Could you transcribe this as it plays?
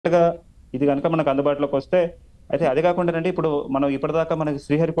గా ఇది కనుక మనకు అందుబాటులోకి వస్తే అయితే అది కాకుండా అంటే ఇప్పుడు మనం ఇప్పటిదాకా మనకి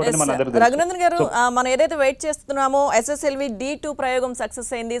శ్రీహరికోటని మన అందరికీ తెలుసు. రఘునందన్ గారు, మనం ఏదైతే వెయిట్ చేస్తున్నామో SSLV-D2 ప్రయోగం సక్సెస్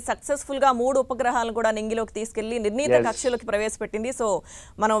అయింది. సక్సెస్ఫుల్ గా 3 ఉపగ్రహాలను కూడా నింగిలోకి తీసుకెళ్లి నిర్ణీత కక్షలోకి ప్రవేశపెట్టింది. సో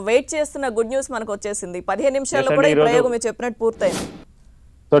మనం వెయిట్ చేస్తున్న గుడ్ న్యూస్ మనకు వచ్చేసింది. 15 నిమిషాల్లో కూడా ఈ ప్రయోగం మీరు చెప్పినట్టు పూర్తయింది.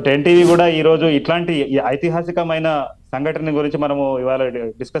 సో 10 టీవీ కూడా ఈ రోజు ఇట్లాంటి ఐతిహాసికమైన సంఘటన గురించి మనము ఇవాళ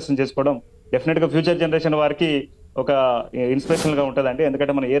డిస్కషన్ చేసుకోవడం డెఫినెట్ గా ఫ్యూచర్ జనరేషన్ వారికి ఒక ఇన్స్పిరేషనల్ గా ఉంటుందండి.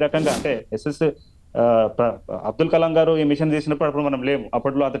 ఎందుకంటే మనం ఏ రకంగా అంటే అబ్దుల్ కలాం గారు ఈ మిషన్ చేసినప్పుడు అప్పుడు మనం లేము,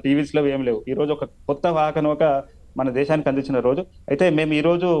 అప్పట్లో అంత టీవీస్ లో ఏం లేవు. ఈ రోజు ఒక కొత్త వాహనోక మన దేశానికి అందించిన రోజు. అయితే మేము ఈ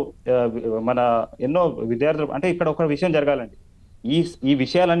రోజు మన ఎన్నో విద్యార్థులు అంటే ఇక్కడ ఒక విషయం జరగాలండి, ఈ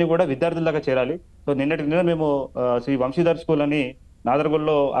విషయాలన్నీ కూడా విద్యార్థుల దాకా చేరాలి. సో నిన్న మేము శ్రీ వంశీధర్ స్కూల్ అని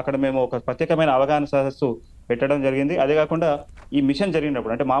నాదర్గూడలో అక్కడ మేము ఒక ప్రత్యేకమైన అవగాహన సదస్సు పెట్టడం జరిగింది. అదే కాకుండా ఈ మిషన్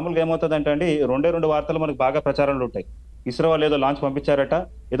జరిగినప్పుడు అంటే మామూలుగా ఏమవుతుందంటే అండి, రెండు వార్తలు మనకు బాగా ప్రచారంలో ఉంటాయి. ఇస్రో వాళ్ళు ఏదో లాంచ్ పంపించారట,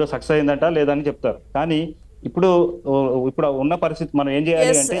 ఏదో సక్సెస్ అయిందంట లేదని చెప్తారు. కానీ ఇప్పుడు ఉన్న పరిస్థితి మనం ఏం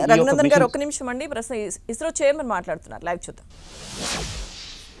చేయాలి అంటే రఘునందన్ గారు, ఒక్క నిమిషం అండి, ఇస్రో చైర్మన్ మాట్లాడుతున్నారు, లైవ్ చూద్దాం.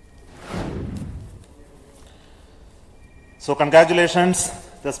 So congratulations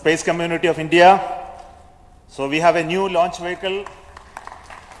the space community of India. So we have a new launch vehicle,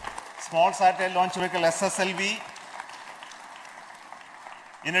 small satellite launch vehicle SSLV.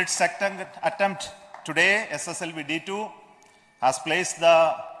 In its second attempt today, SSLV-D2 has placed the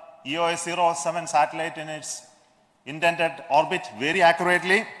EOS-07 satellite in its intended orbit very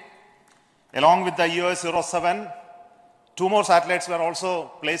accurately. Along with the EOS-07, 2 more satellites were also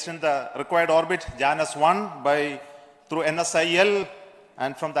placed in the required orbit, JANUS-1 through NSIL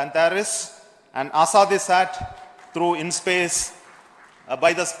and from the Antares, and ASADISAT through InSpace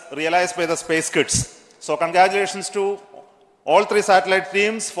realized by the space kits. So congratulations to all 3 satellite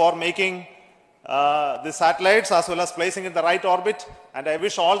teams for making the satellites as well as placing in the right orbit, and I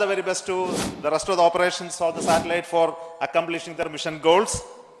wish all the very best to the rest of the operations of the satellite for accomplishing their mission goals.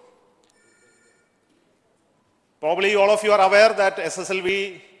 Probably all of you are aware that SSLV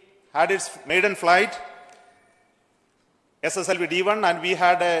had its maiden flight, SSLV-D1, and we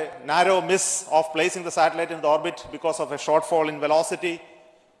had a narrow miss of placing the satellite in the orbit because of a shortfall in velocity.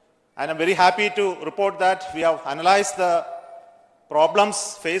 And I'm very happy to report that we have analyzed the problems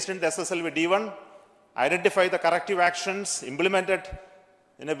faced in the SSLV-D1, identified the corrective actions, implemented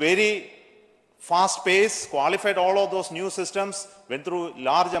in a very fast pace, qualified all of those new systems, went through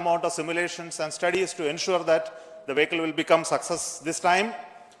large amount of simulations and studies to ensure that the vehicle will become success this time.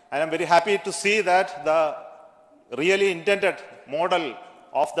 And I'm very happy to see that the really intended model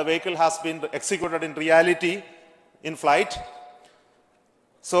of the vehicle has been executed in reality in flight.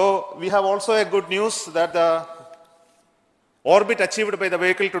 So we have also a good news that the orbit achieved by the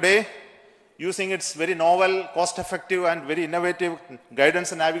vehicle today, using its very novel, cost-effective and very innovative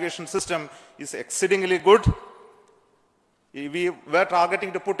guidance and navigation system, is exceedingly good. We were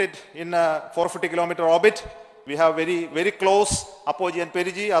targeting to put it in a 450-kilometer orbit. We have very close apogee and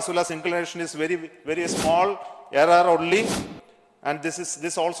perigee, as well as inclination is very small, error only. And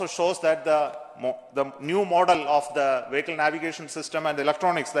this also shows that the new model of the vehicle navigation system and the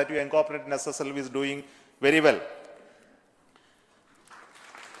electronics that you incorporate in SSLV is doing very well.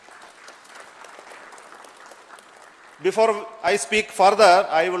 Before I speak further,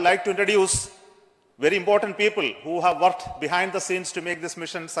 I would like to introduce very important people who have worked behind the scenes to make this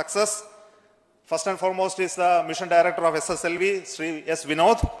mission success. First and foremost is the mission director of SSLV, Sri S.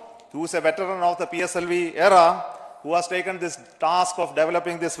 Vinod, who is a veteran of the PSLV era, who has taken this task of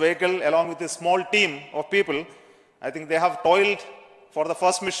developing this vehicle along with a small team of people. I think they have toiled for the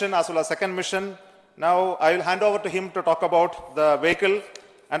first mission as well as second mission. Now I will hand over to him to talk about the vehicle,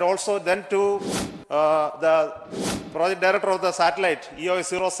 and also then to the project director of the satellite,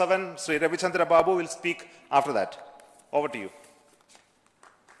 EOS-07, Sri Ravichandra Babu, will speak after that. Over to you.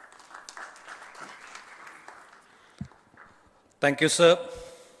 Thank you, sir.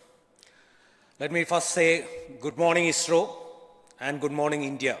 Let me first say good morning, Isro, and good morning,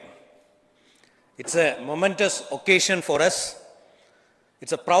 India. It's a momentous occasion for us.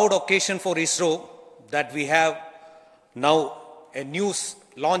 It's a proud occasion for Isro that we have now a new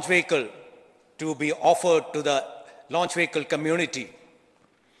launch vehicle to be offered to the launch vehicle community.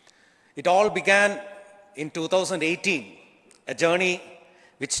 It all began in 2018, a journey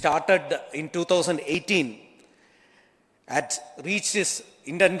which started in 2018 had reached its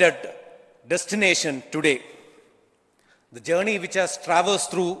intended destination today. The journey which has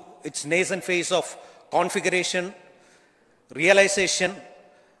traversed through its nascent phase of configuration, realization,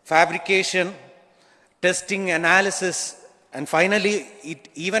 fabrication, testing, analysis, and finally it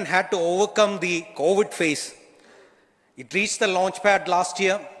even had to overcome the COVID phase. It reached the launch pad last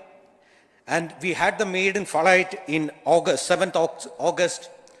year and we had the maiden flight in August, 7th August.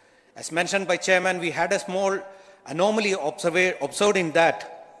 As mentioned by Chairman, we had a small anomaly observed in that,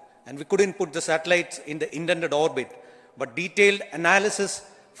 and we couldn't put the satellites in the intended orbit. But detailed analysis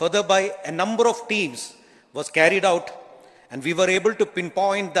further by a number of teams was carried out, and we were able to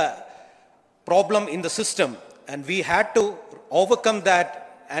pinpoint the problem in the system, and we had to overcome that.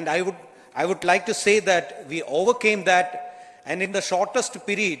 And I would like to say that we overcame that, and in the shortest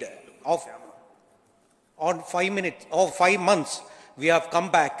period of 5 months, we have come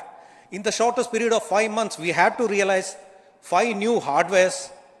back. In the shortest period of 5 months, we had to realize 5 new hardwares,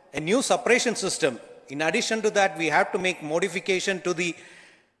 a new separation system. In addition to that, we have to make modification to the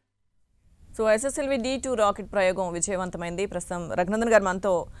so SSLV-D2 rocket ప్రయోగం విజయవంతమైంది. ప్రస్తుతం రఘునందన్ గారు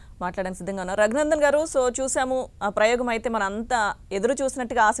మనతో మాట్లాడడానికి సిద్ధంగా ఉన్నారు. రఘునందన్ గారు, so చూసాము ఆ ప్రయోగం అయితే మన అంతా ఎదురు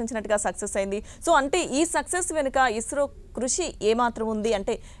చూసినట్టుగా ఆశించినట్టుగా సక్సెస్ అయింది. సో అంటే ఈ సక్సెస్ వెనుక ఇస్రో కృషి ఏమాత్రం ఉంది,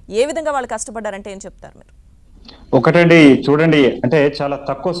 అంటే ఏ విధంగా వాళ్ళు కష్టపడ్డారంటే ఏం చెప్తారు మీరు? ఒకటండి, చూడండి, అంటే చాలా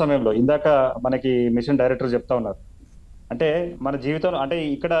తక్కువ సమయంలో ఇందాక మనకి మిషన్ డైరెక్టర్ చెప్తా ఉన్నారు, అంటే మన జీవితంలో అంటే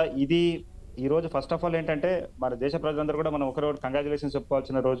ఇక్కడ ఇది ఈ రోజు ఫస్ట్ ఆఫ్ ఆల్ ఏంటంటే మన దేశ ప్రజలందరూ కూడా మనం ఒకరోజు కంగ్రాచులేషన్స్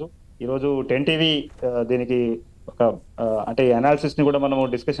చెప్పుకోవాల్సిన రోజు. ఈ రోజు 10 TV దీనికి ఒక అంటే అనాలిసిస్ ని కూడా మనము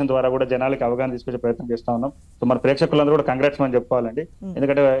డిస్కషన్ ద్వారా కూడా జనాలకి అవగాహన తీసుకొచ్చే ప్రయత్నం చేస్తా ఉన్నాం. సో మన ప్రేక్షకులందరూ కూడా కంగ్రాట్స్ మనం చెప్పుకోవాలండి.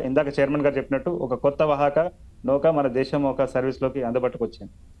 ఎందుకంటే ఇందాక చైర్మన్ గారు చెప్పినట్టు ఒక కొత్త వాహక నౌక మన దేశం ఒక సర్వీస్ లోకి అందుబాటుకు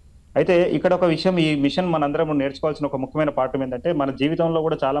వచ్చింది. అయితే ఇక్కడ ఒక విషయం, ఈ మిషన్ మనందరం నేర్చుకోవాల్సిన ఒక ముఖ్యమైన పాఠం ఏంటంటే మన జీవితంలో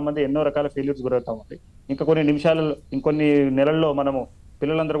కూడా చాలా మంది ఎన్నో రకాల ఫెయిల్యూర్స్ గురవుతా ఉంది. ఇంకా కొన్ని నిమిషాలు ఇంకొన్ని నెలల్లో మనము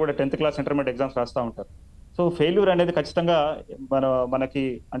పిల్లలందరూ కూడా 10th క్లాస్ ఇంటర్మీడియట్ ఎగ్జామ్స్ రాస్తూ ఉంటారు. సో ఫెయిల్యూర్ అనేది ఖచ్చితంగా మనకి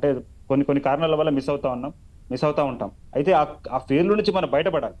అంటే కొన్ని కారణాల వల్ల మిస్ అవుతా ఉంటాం. అయితే ఆ ఫెయిల్యూర్ నుంచి మనం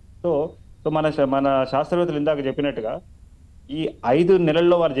బయటపడాలి. సో మన శాస్త్రవేత్తలు ఇందాక చెప్పినట్టుగా ఈ 5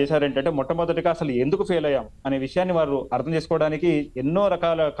 నెలల్లో వారు చేశారేంటంటే మొట్టమొదటిగా అసలు ఎందుకు ఫెయిల్ అయ్యాం అనే విషయాన్ని వారు అర్థం చేసుకోవడానికి ఎన్నో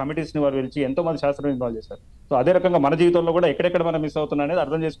రకాల కమిటీస్ ని వారు పిలిచి ఎంతో మంది శాస్త్రవేత్తలు ఇన్వాల్వ్ చేశారు. సో అదే రకంగా మన జీవితంలో కూడా ఎక్కడెక్కడ మనం మిస్ అవుతున్నా అనేది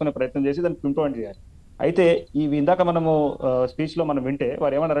అర్థం చేసుకునే ప్రయత్నం చేసి దాన్ని ఇంప్లిమెంట్ చేయాలి. అయితే ఇవి ఇందాక మనము స్పీచ్ లో మనం వింటే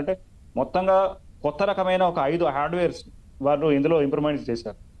వారు ఏమన్నారంటే మొత్తంగా కొత్త రకమైన ఒక 5 హార్డ్వేర్స్ వారు ఇందులో ఇంప్రూవ్మెంట్స్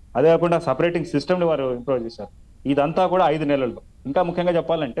చేశారు. అదే కాకుండా సపరేటింగ్ సిస్టమ్ ని వారు ఇంప్రూవ్ చేశారు. ఇదంతా కూడా 5 నెలల్లో. ఇంకా ముఖ్యంగా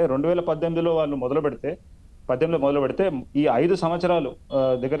చెప్పాలంటే 2018లో వాళ్ళు మొదలు పెడితే ఈ 5 సంవత్సరాలు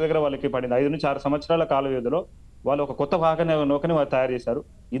దగ్గర వాళ్ళకి పడింది. 5 నుంచి 6 సంవత్సరాల కాల వ్యవధిలో వాళ్ళు ఒక కొత్త వాహన నౌకని వారు తయారు చేశారు.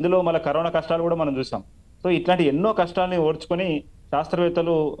 ఇందులో మళ్ళీ కరోనా కష్టాలు కూడా మనం చూసాం. సో ఇట్లాంటి ఎన్నో కష్టాలని ఓర్చుకొని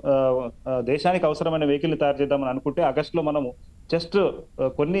శాస్త్రవేత్తలు దేశానికి అవసరమైన వెహికల్ తయారు చేద్దామని అనుకుంటే ఆగస్టులో మనము జస్ట్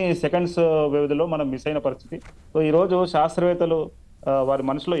కొన్ని సెకండ్స్ వ్యవధిలో మనం మిస్ అయిన పరిస్థితి. సో ఈ రోజు శాస్త్రవేత్తలు వారి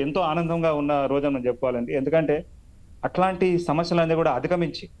మనసులో ఎంతో ఆనందంగా ఉన్న రోజు అని చెప్పుకోవాలండి. ఎందుకంటే అట్లాంటి సమస్యలన్నీ కూడా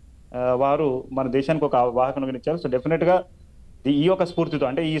అధిగమించి వారు మన దేశానికి ఒక వాహనం ఇచ్చారు. సో డెఫినెట్ గా ఈ యొక్క స్ఫూర్తితో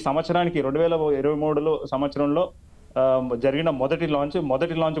అంటే ఈ సంవత్సరానికి 2023 సంవత్సరంలో జరిగిన మొదటి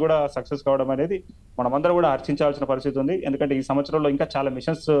లాంచ్ కూడా సక్సెస్ కావడం అనేది మనమందరం కూడా హర్షించాల్సిన పరిస్థితి ఉంది. ఎందుకంటే ఈ సంవత్సరంలో ఇంకా చాలా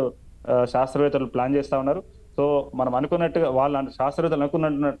మిషన్స్ శాస్త్రవేత్తలు ప్లాన్ చేస్తా ఉన్నారు. సో మనం అనుకున్నట్టుగా వాళ్ళ శాస్త్రవేత్తలు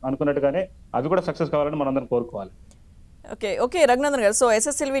అనుకున్నట్టుగానే అవి కూడా సక్సెస్ కావాలని మనందరం కోరుకోవాలి. ఓకే రఘునందన్ గారు, సో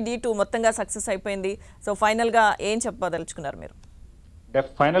SSLV-D2 మొత్తంగా సక్సెస్ అయిపోయింది. సో ఫైనల్ గా ఏం చెప్పదలుచుకున్నారు మీరు?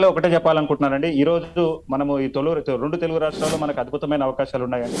 ఫైనల్ ఒకటే చెప్పాలనుకుంటున్నానండి. ఈ రోజు మనము ఈ 2 తెలుగు రాష్ట్రాల్లో మనకు అద్భుతమైన అవకాశాలు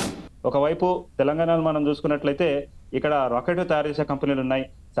ఉన్నాయండి. ఒకవైపు తెలంగాణలో మనం చూసుకున్నట్లయితే ఇక్కడ రాకెట్ తయారు చేసే కంపెనీలు ఉన్నాయి,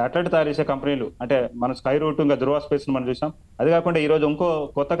 శాటిలైట్ తయారు చేసే కంపెనీలు అంటే మన స్కై రూట్ ఇంకా ధృవ స్పేస్ మనం చూసాం. అది కాకుండా ఈ రోజు ఇంకో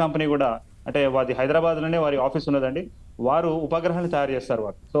కొత్త కంపెనీ కూడా అంటే వారి హైదరాబాద్ లోనే వారి ఆఫీస్ ఉన్నదండి. వారు ఉపగ్రహాలు తయారు చేస్తారు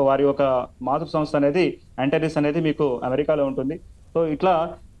వారు. సో వారి ఒక మాతృ సంస్థ అనేది యాంటెరిస్ అనేది మీకు అమెరికాలో ఉంటుంది. సో ఇట్లా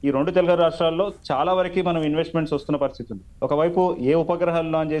ఈ 2 తెలుగు రాష్ట్రాల్లో చాలా వరకు మనం ఇన్వెస్ట్మెంట్స్ వస్తున్న పరిస్థితి ఉంది. ఒకవైపు ఏ ఉపగ్రహాలు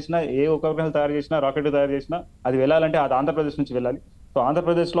లాంచ్ చేసినా, ఏ ఉపగ్రహాలు తయారు చేసినా, రాకెట్ తయారు చేసినా అది వెళ్ళాలంటే అది ఆంధ్రప్రదేశ్ నుంచి వెళ్ళాలి. సో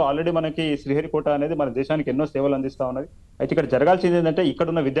ఆంధ్రప్రదేశ్ లో ఆల్రెడీ మనకి శ్రీహరికోట అనేది మన దేశానికి ఎన్నో సేవలు అందిస్తా ఉన్నది. అయితే ఇక్కడ జరగాల్సింది ఏంటంటే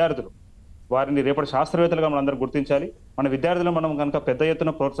ఇక్కడున్న విద్యార్థులు వారిని రేపటి శాస్త్రవేత్తలుగా మనం అందరూ గుర్తించాలి. మన విద్యార్థులు మనం కనుక పెద్ద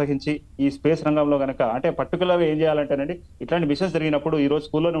ఎత్తున ప్రోత్సహించి ఈ స్పేస్ రంగంలో కనుక అంటే పర్టికులర్గా ఏం చేయాలంటేనండి ఇట్లాంటి మిషన్స్ జరిగినప్పుడు ఈ రోజు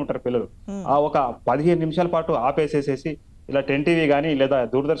స్కూల్లోనే ఉంటారు పిల్లలు, ఆ ఒక 15 నిమిషాల పాటు ఆపేసేసేసి ఇలా 10 TV కానీ లేదా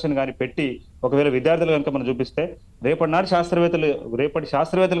దూరదర్శన్ కానీ పెట్టి ఒకవేళ విద్యార్థులు కనుక మనం చూపిస్తే రేపటి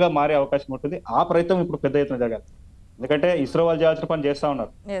శాస్త్రవేత్తలుగా మారే అవకాశం ఉంటుంది. ఆ ప్రయత్నం ఇప్పుడు పెద్ద ఎత్తున జరగాలి. ఎందుకంటే ఇస్రో వాళ్ళు చేయాల్సిన పని చేస్తా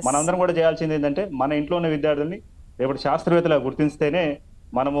ఉన్నారు. మనందరం కూడా చేయాల్సింది ఏంటంటే మన ఇంట్లో ఉన్న విద్యార్థుల్ని రేపటి శాస్త్రవేత్తలుగా గుర్తిస్తేనే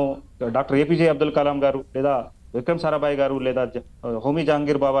మనము డాక్టర్ APJ అబ్దుల్ కలాం గారు లేదా విక్రమ్ సారాభాయ్ గారు లేదా హోమీ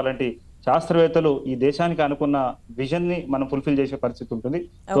జహాంగీర్ బాబా లాంటి శాస్త్రవేత్తలు ఈ దేశానికి అనుకున్న విజన్ ని మనం ఫుల్ఫిల్ చేసే పరిస్థితి ఉంటుంది.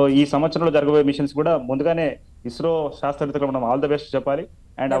 సో ఈ సంవత్సరంలో జరగబోయే మిషన్స్ కూడా ముందుగానే ఇస్రో శాస్త్రవేత్తలు మనం ఆల్ ద బెస్ట్ చెప్పాలి.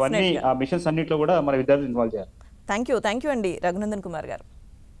 అండ్ అవన్నీ ఆ మిషన్స్ అన్నింటిలో కూడా మన విద్యార్థులు ఇన్వాల్వ్ చేయాలి. థ్యాంక్ యూ అండి రఘునందన్ కుమార్ గారు.